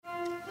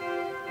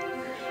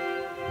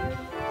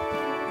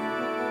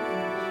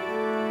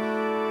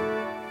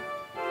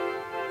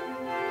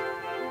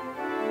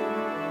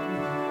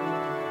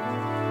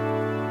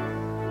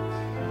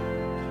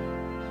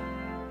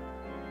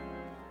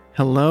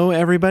Hello,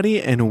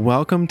 everybody, and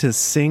welcome to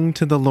Sing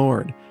to the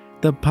Lord,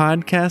 the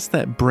podcast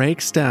that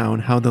breaks down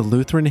how the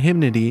Lutheran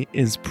hymnody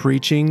is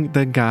preaching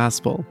the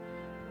gospel.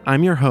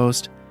 I'm your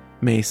host,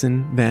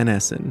 Mason Van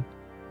Essen.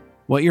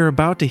 What you're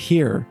about to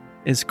hear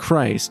is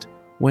Christ,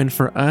 When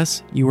For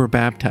Us You Were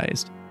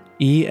Baptized,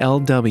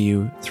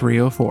 ELW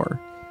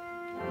 304.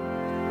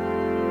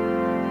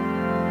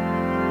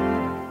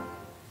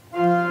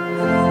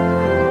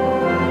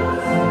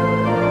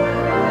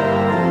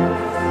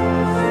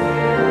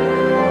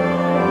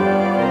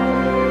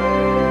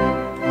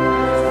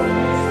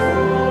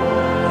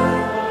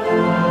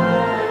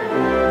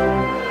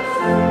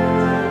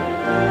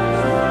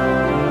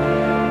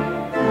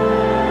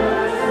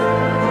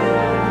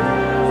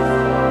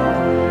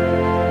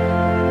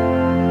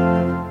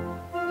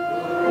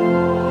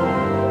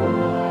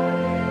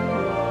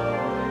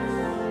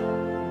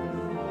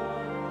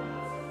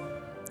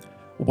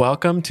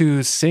 Welcome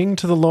to Sing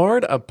to the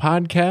Lord, a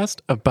podcast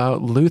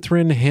about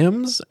Lutheran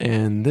hymns.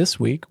 And this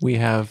week we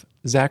have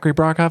Zachary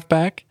Brockhoff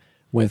back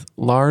with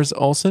Lars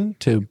Olsen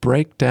to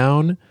break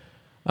down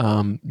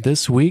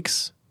this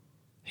week's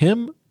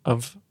hymn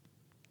of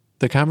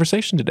the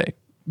conversation today,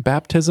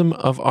 Baptism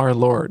of Our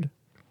Lord.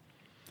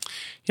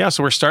 Yeah,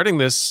 so we're starting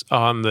this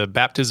on the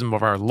Baptism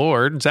of Our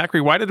Lord.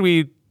 Zachary, why did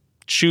we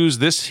choose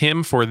this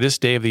hymn for this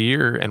day of the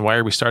year, and why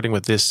are we starting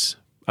with this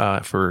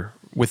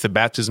with the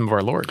Baptism of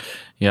Our Lord?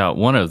 Yeah,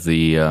 one of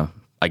the,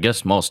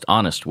 most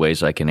honest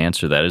ways I can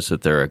answer that is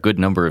that there are a good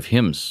number of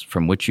hymns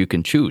from which you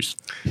can choose.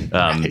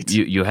 Right.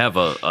 You have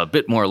a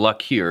bit more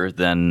luck here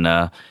than,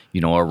 a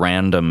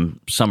random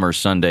summer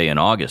Sunday in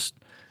August.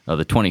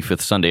 The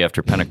 25th Sunday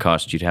after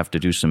Pentecost, you'd have to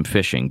do some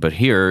fishing. But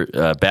here,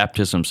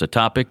 baptism's a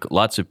topic.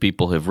 Lots of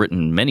people have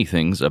written many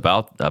things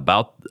about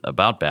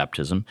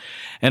baptism.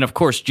 And of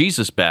course,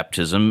 Jesus'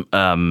 baptism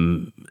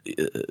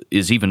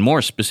is even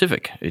more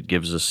specific. It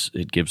gives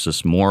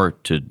us more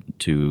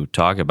to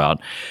talk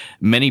about.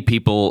 Many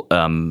people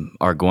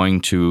are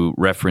going to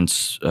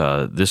reference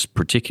this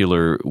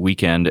particular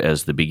weekend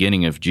as the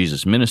beginning of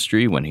Jesus'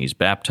 ministry when he's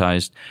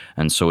baptized,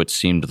 and so it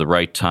seemed the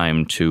right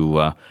time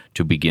to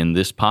begin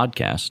this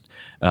podcast.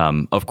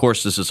 Of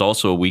course, this is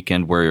also a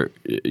weekend where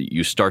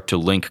you start to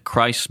link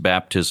Christ's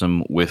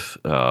baptism with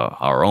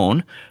our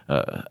own,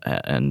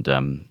 and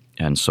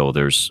so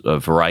there's a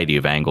variety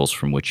of angles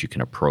from which you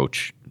can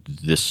approach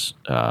this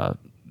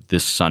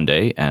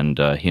Sunday and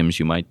hymns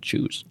you might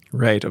choose.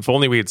 Right. If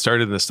only we had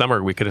started in the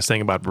summer, we could have sang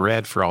about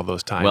bread for all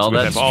those times. Well, We'd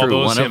that's have all true.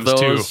 Those one of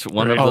hymns those, too.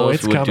 one Right. of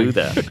those would coming. do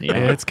that.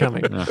 Yeah. It's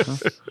coming.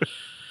 Uh-huh.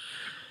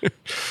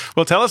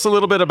 Well, tell us a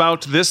little bit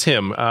about this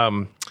hymn.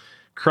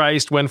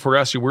 Christ, when for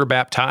us you were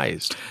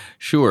baptized.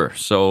 Sure.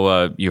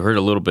 So you heard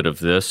a little bit of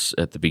this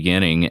at the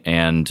beginning,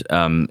 and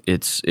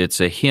it's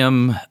a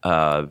hymn,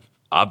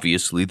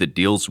 obviously, that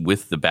deals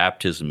with the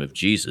baptism of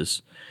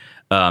Jesus.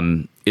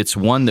 It's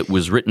one that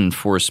was written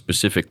for a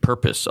specific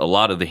purpose. A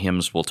lot of the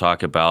hymns we'll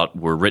talk about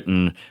were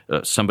written,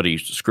 somebody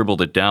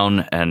scribbled it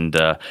down, and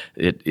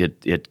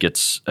it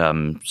gets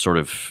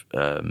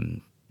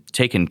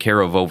taken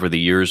care of over the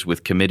years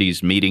with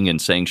committees meeting and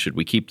saying, should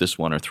we keep this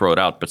one or throw it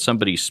out? But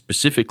somebody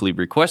specifically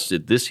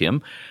requested this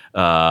hymn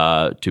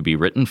to be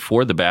written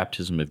for the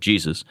baptism of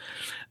Jesus.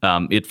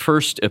 It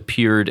first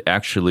appeared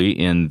actually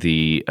in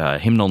the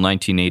hymnal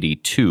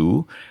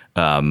 1982,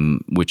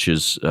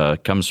 which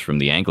comes from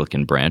the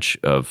Anglican branch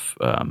of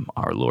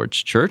our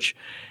Lord's Church.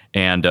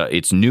 And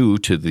it's new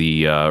to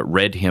the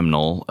red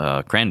hymnal,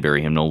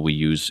 cranberry hymnal we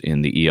use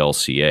in the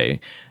ELCA,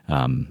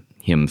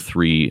 hymn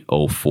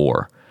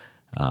 304.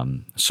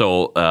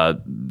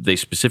 So they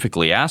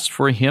specifically asked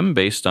for a hymn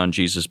based on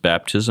Jesus'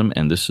 baptism,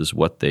 and this is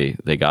what they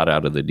got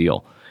out of the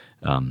deal.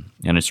 And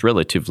it's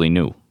relatively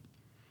new.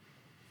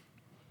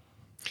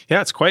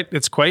 Yeah, it's quite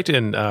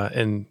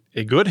a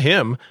good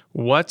hymn.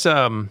 What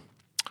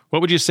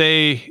would you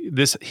say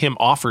this hymn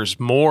offers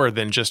more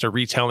than just a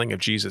retelling of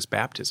Jesus'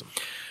 baptism?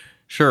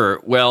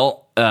 Sure.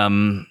 Well,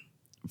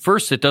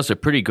 first, it does a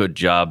pretty good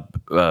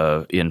job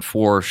in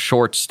 4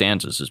 short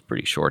stanzas. It's a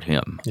pretty short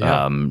hymn.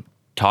 Yeah.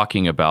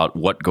 Talking about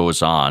what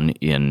goes on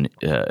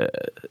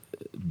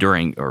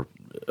during or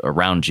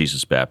around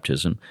Jesus'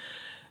 baptism.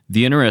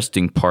 The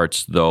interesting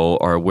parts, though,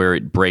 are where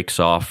it breaks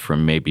off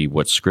from maybe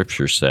what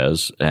Scripture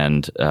says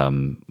and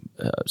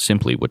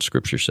simply what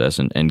Scripture says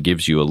and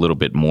gives you a little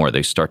bit more.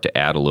 They start to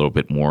add a little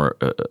bit more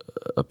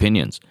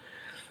opinions.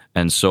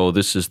 And so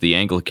this is the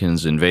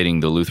Anglicans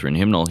invading the Lutheran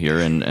hymnal here,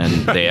 and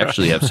they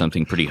actually have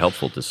something pretty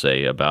helpful to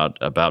say about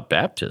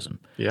baptism.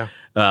 Yeah.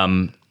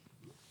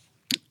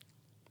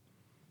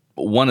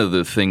 One of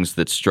the things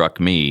that struck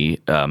me,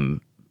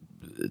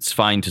 it's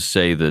fine to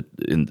say that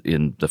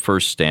in the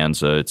first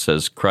stanza it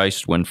says,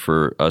 Christ, when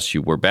for us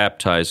you were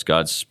baptized,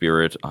 God's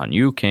Spirit on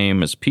you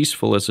came, as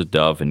peaceful as a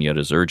dove and yet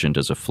as urgent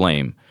as a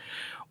flame.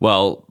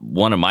 Well,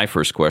 one of my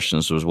first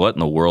questions was, what in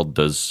the world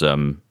does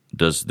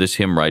this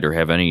hymn writer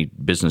have any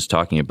business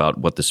talking about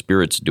what the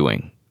Spirit's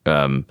doing?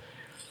 But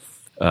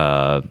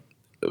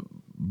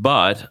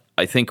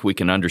I think we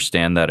can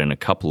understand that in a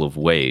couple of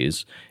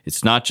ways.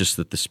 It's not just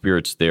that the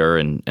Spirit's there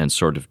and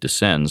sort of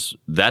descends.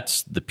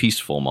 That's the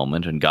peaceful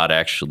moment and God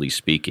actually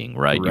speaking,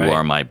 right? You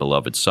are my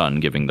beloved Son,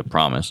 giving the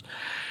promise.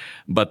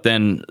 But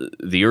then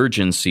the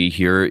urgency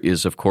here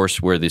is, of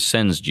course, where this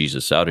sends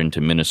Jesus out into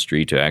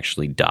ministry to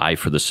actually die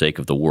for the sake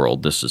of the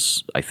world. This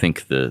is, I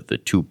think, the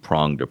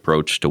two-pronged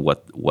approach to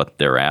what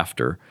they're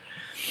after.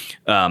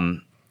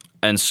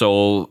 And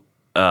so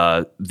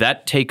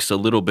that takes a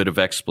little bit of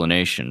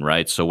explanation,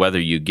 right? So whether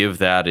you give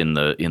that in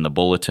the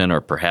bulletin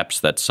or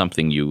perhaps that's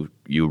something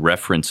you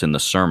reference in the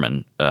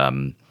sermon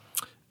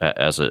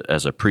as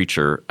a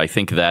preacher, I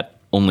think that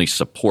only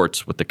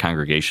supports what the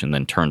congregation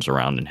then turns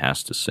around and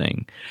has to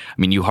sing. I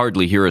mean, you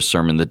hardly hear a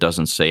sermon that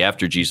doesn't say,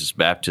 after Jesus'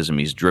 baptism,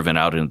 he's driven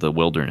out into the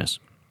wilderness.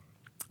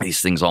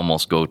 These things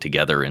almost go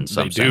together in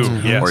some sense.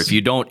 They do, yes. Or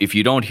if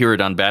you don't hear it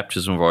on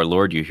baptism of our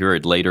Lord, you hear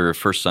it later,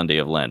 first Sunday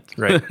of Lent.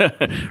 Right.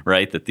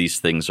 Right, that these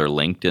things are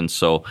linked. And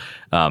so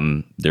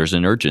there's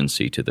an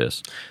urgency to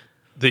this.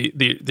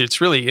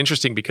 It's really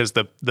interesting because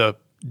the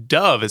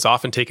dove is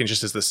often taken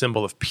just as the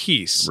symbol of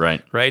peace.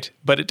 Right.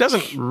 But it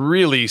doesn't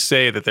really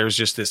say that there's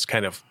just this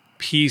kind of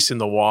peace in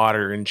the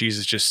water and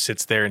Jesus just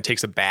sits there and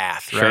takes a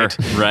bath, right?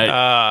 Sure,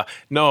 right.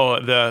 No,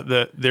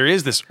 there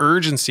is this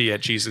urgency at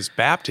Jesus'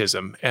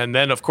 baptism. And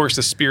then, of course,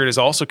 the Spirit is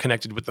also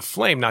connected with the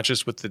flame, not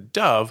just with the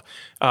dove.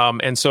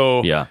 And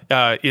so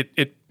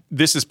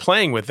this is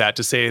playing with that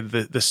to say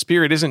the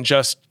Spirit isn't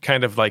just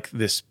kind of like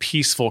this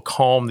peaceful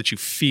calm that you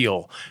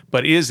feel,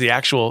 but is the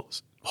actual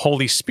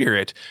Holy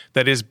Spirit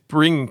that is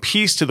bringing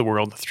peace to the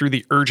world through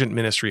the urgent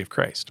ministry of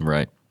Christ.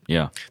 Right.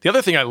 Yeah. The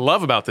other thing I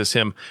love about this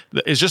hymn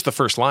is just the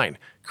first line.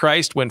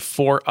 Christ, when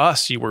for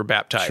us you were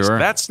baptized. Sure.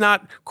 That's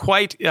not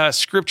quite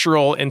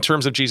scriptural in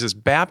terms of Jesus'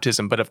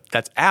 baptism, but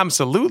that's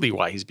absolutely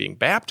why he's being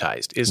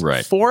baptized, is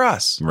for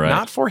us. Right.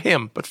 Not for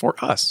him, but for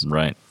us.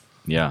 Right.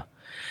 Yeah.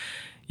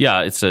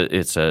 Yeah, it's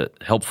a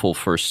helpful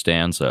first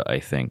stanza,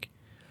 I think.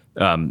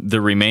 The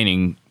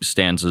remaining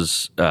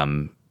stanzas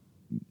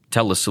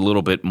tell us a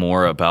little bit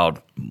more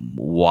about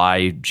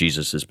why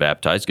Jesus is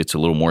baptized, gets a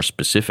little more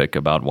specific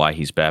about why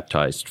he's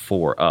baptized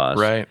for us.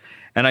 Right.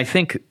 And I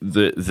think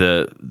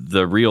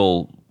the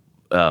real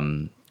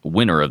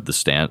winner of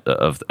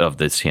of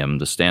this hymn,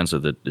 the stanza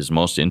that is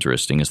most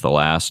interesting, is the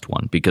last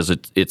one, because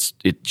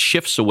it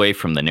shifts away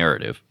from the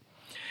narrative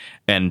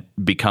and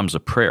becomes a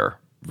prayer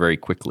very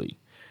quickly.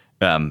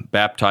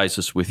 Baptize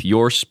us with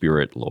your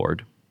Spirit,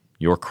 Lord.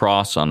 Your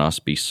cross on us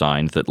be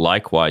signed, that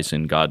likewise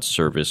in God's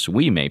service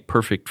we may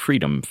perfect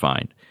freedom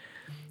find.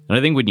 And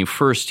I think when you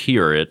first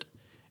hear it,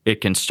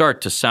 it can start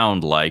to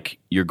sound like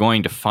you're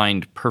going to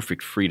find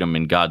perfect freedom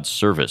in God's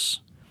service.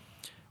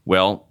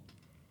 Well,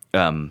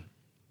 I've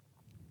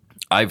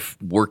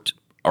lived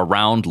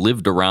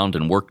around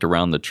and worked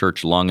around the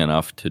church long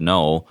enough to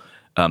know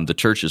the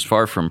church is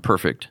far from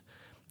perfect.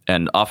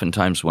 And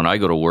oftentimes when I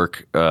go to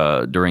work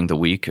during the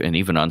week and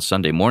even on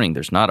Sunday morning,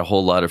 there's not a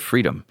whole lot of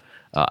freedom.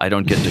 I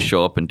don't get to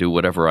show up and do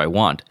whatever I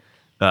want.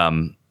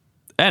 And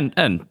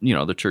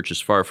the church is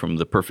far from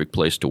the perfect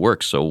place to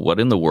work. So what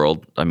in the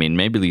world? I mean,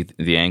 maybe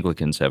the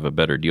Anglicans have a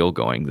better deal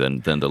going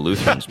than the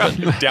Lutherans. But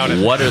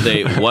what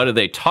are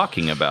they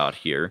talking about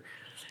here?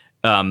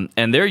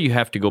 And there you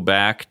have to go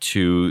back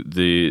to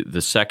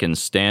the second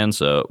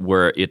stanza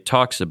where it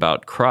talks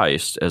about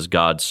Christ as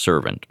God's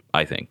servant.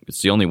 I think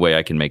it's the only way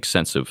I can make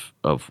sense of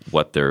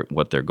what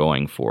they're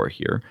going for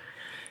here.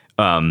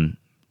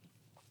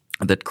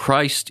 That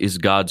Christ is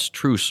God's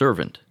true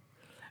servant.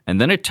 And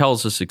then it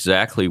tells us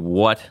exactly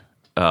what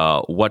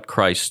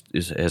Christ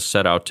has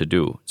set out to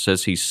do. It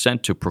says he's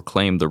sent to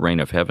proclaim the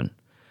reign of heaven.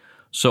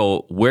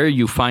 So where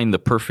you find the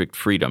perfect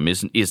freedom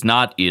is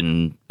not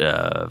in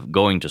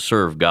going to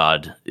serve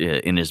God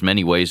in as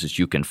many ways as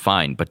you can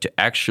find, but to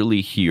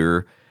actually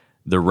hear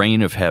the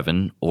reign of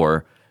heaven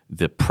or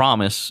the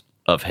promise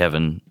of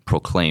heaven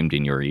proclaimed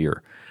in your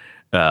ear.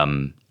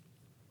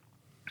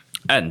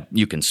 And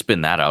you can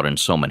spin that out in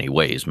so many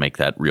ways, make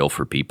that real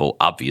for people,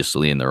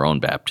 obviously in their own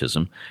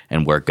baptism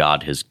and where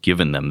God has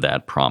given them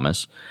that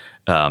promise.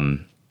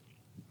 And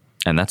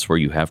that's where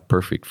you have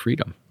perfect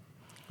freedom.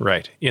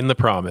 Right, in the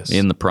promise.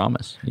 In the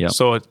promise, yeah.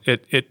 So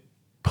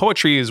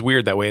poetry is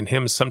weird that way, and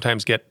hymns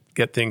sometimes get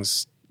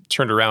things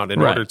turned around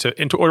in order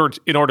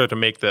to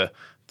make the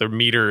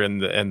meter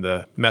and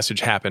the message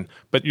happen.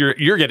 But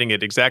you're getting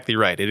it exactly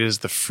right. It is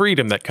the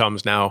freedom that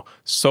comes now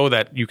so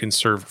that you can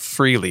serve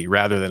freely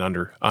rather than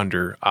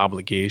under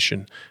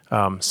obligation.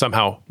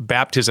 Somehow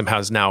baptism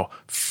has now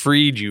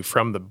freed you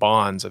from the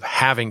bonds of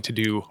having to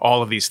do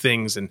all of these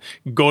things and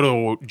go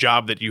to a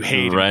job that you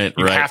hate.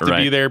 You have to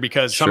be there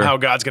because somehow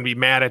God's going to be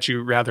mad at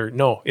you.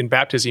 No, in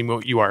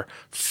baptism you are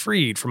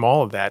freed from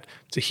all of that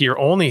to hear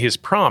only his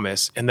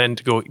promise and then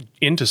to go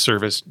into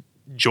service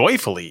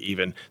joyfully,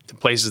 even to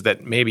places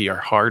that maybe are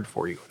hard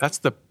for you. That's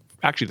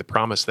actually the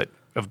promise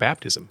of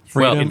baptism.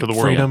 Freedom, into the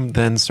world. Freedom,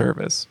 then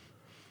service.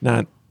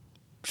 Not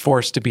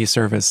forced to be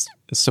service,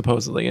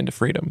 supposedly into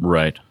freedom.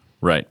 Right.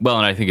 Right. Well,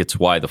 and I think it's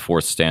why the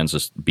fourth stanza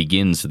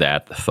begins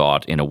that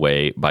thought in a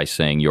way by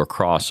saying, "Your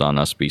cross on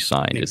us be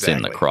signed." Exactly. It's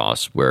in the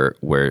cross where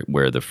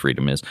the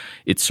freedom is.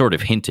 It's sort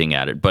of hinting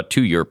at it. But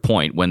to your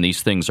point, when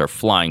these things are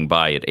flying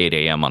by at 8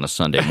 a.m. on a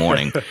Sunday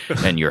morning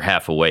and you're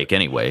half awake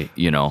anyway,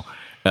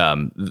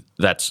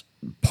 that's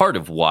part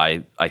of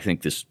why I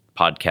think this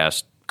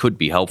podcast could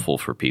be helpful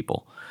for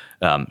people.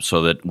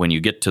 So that when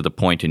you get to the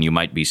point and you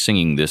might be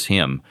singing this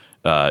hymn,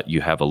 you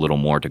have a little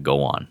more to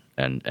go on.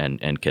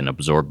 And can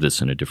absorb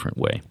this in a different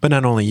way. But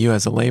not only you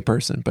as a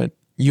layperson, but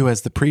you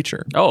as the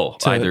preacher. Oh,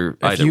 so either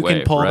if you way,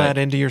 can pull that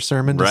into your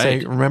sermon to say,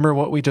 remember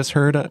what we just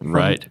heard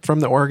from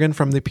the organ,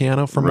 from the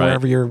piano, from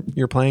wherever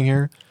you're playing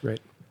here? Right.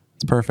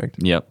 It's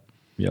perfect. Yep.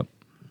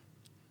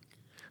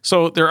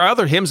 So there are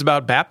other hymns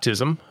about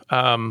baptism.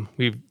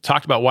 We've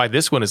talked about why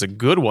this one is a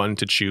good one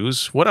to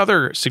choose. What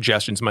other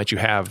suggestions might you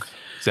have,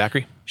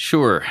 Zachary?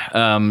 Sure.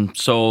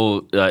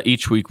 So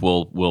each week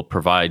we'll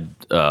provide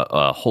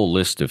a whole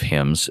list of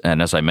hymns,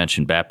 and as I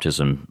mentioned,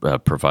 baptism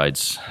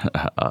provides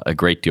a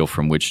great deal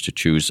from which to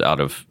choose out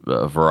of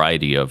a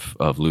variety of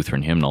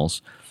Lutheran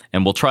hymnals,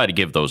 and we'll try to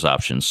give those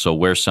options. So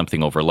where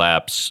something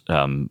overlaps,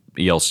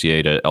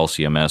 ELCA to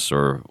LCMS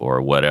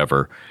or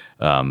whatever,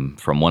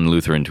 from one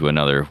Lutheran to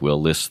another,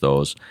 we'll list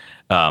those.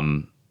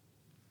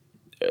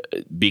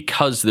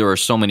 Because there are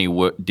so many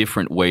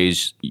different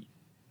ways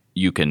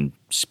you can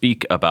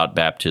speak about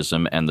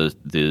baptism, and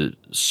the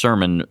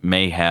sermon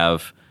may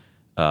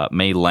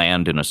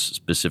land in a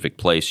specific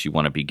place, you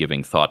want to be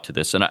giving thought to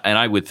this. And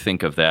I would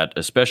think of that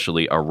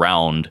especially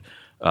around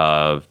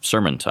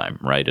sermon time,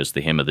 right, as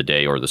the hymn of the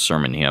day or the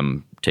sermon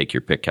hymn. Take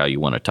your pick how you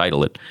want to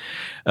title it.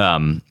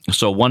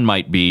 So one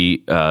might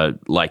be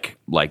like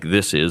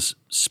this is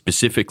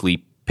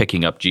specifically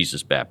picking up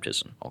Jesus'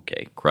 baptism.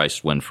 Okay,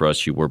 Christ, when for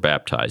us you were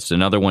baptized.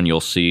 Another one you'll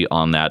see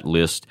on that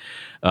list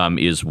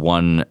is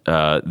one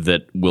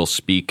that will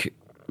speak,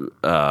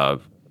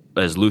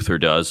 as Luther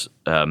does,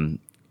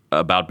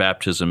 about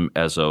baptism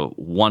as a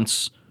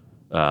once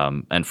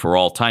and for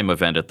all time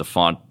event at the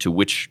font to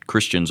which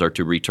Christians are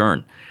to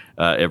return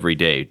every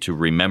day, to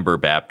remember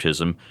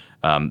baptism.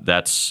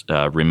 That's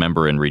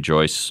Remember and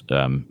Rejoice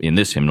in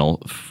this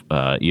hymnal,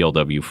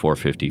 ELW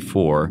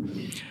 454.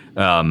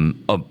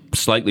 A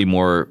slightly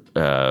more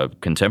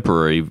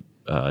contemporary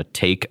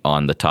take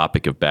on the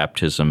topic of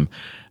baptism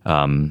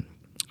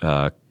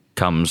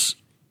comes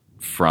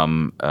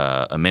from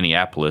a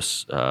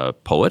Minneapolis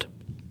poet,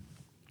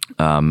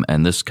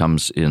 and this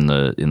comes in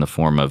the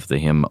form of the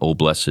hymn "O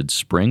Blessed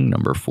Spring,"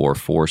 number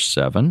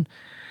 447.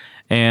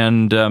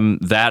 And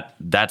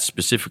that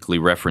specifically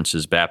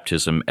references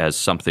baptism as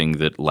something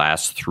that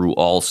lasts through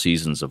all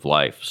seasons of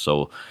life.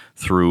 So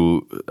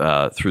through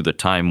the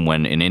time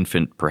when an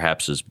infant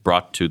perhaps is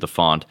brought to the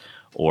font,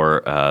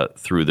 or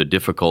through the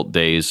difficult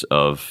days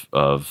of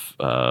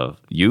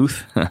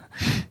youth,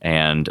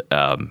 and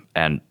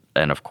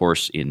of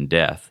course in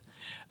death,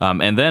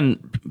 and then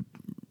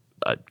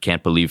I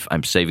can't believe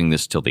I'm saving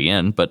this till the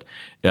end, but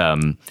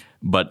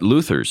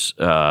Luther's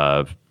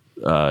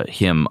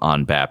hymn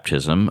on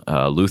baptism.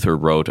 Luther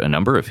wrote a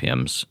number of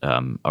hymns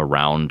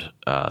around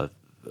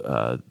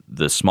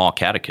the small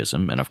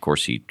catechism, and of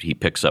course he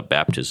picks up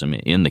baptism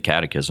in the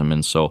catechism.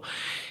 And so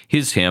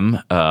his hymn,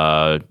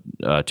 To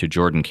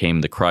Jordan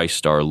Came the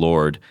Christ our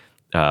Lord,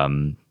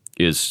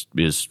 is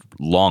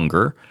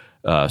longer,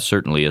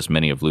 certainly as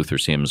many of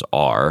Luther's hymns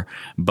are,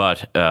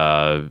 but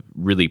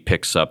really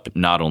picks up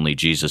not only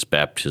Jesus'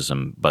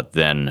 baptism, but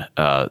then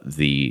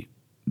the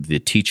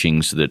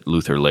teachings that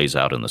Luther lays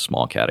out in the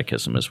small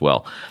catechism as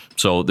well.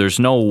 So there's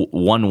no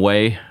one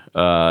way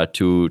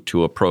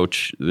to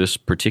approach this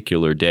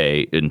particular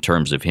day in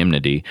terms of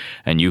hymnody,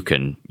 and you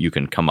can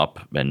come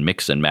up and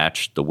mix and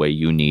match the way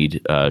you need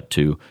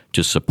to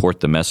support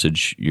the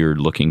message you're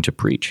looking to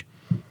preach.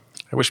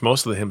 I wish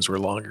most of the hymns were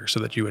longer so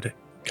that you would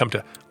come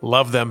to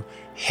love them,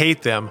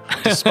 hate them,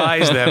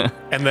 despise them,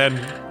 and then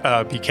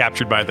be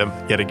captured by them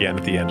yet again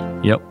at the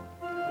end. Yep.